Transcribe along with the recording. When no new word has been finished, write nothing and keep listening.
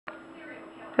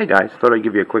Hey guys, thought I'd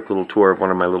give you a quick little tour of one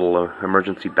of my little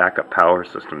emergency backup power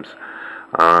systems.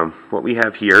 What we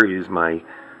have here is my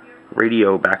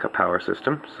radio backup power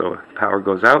system. So if the power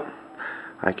goes out,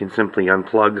 I can simply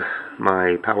unplug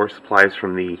my power supplies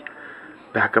from the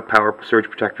backup power surge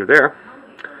protector there,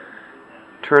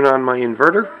 turn on my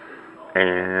inverter,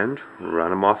 and run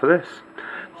them off of this.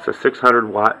 It's a 600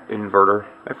 watt inverter.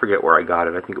 I forget where I got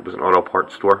it. I think it was an auto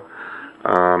parts store.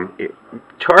 It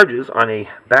charges on a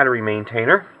battery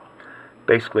maintainer,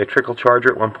 basically a trickle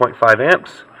charger at 1.5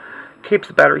 amps. Keeps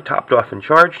the battery topped off and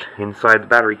charged. Inside the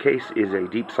battery case is a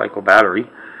deep cycle battery,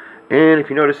 and if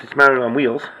you notice, it's mounted on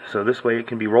wheels, so this way it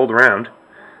can be rolled around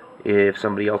if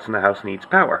somebody else in the house needs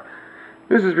power.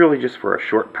 This is really just for a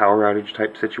short power outage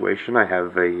type situation. I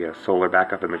have a solar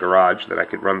backup in the garage that I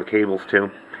could run the cables to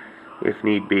if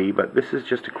need be, but this is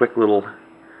just a quick little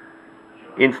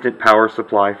instant power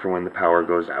supply for when the power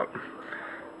goes out.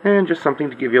 And just something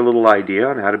to give you a little idea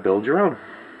on how to build your own.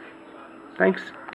 Thanks.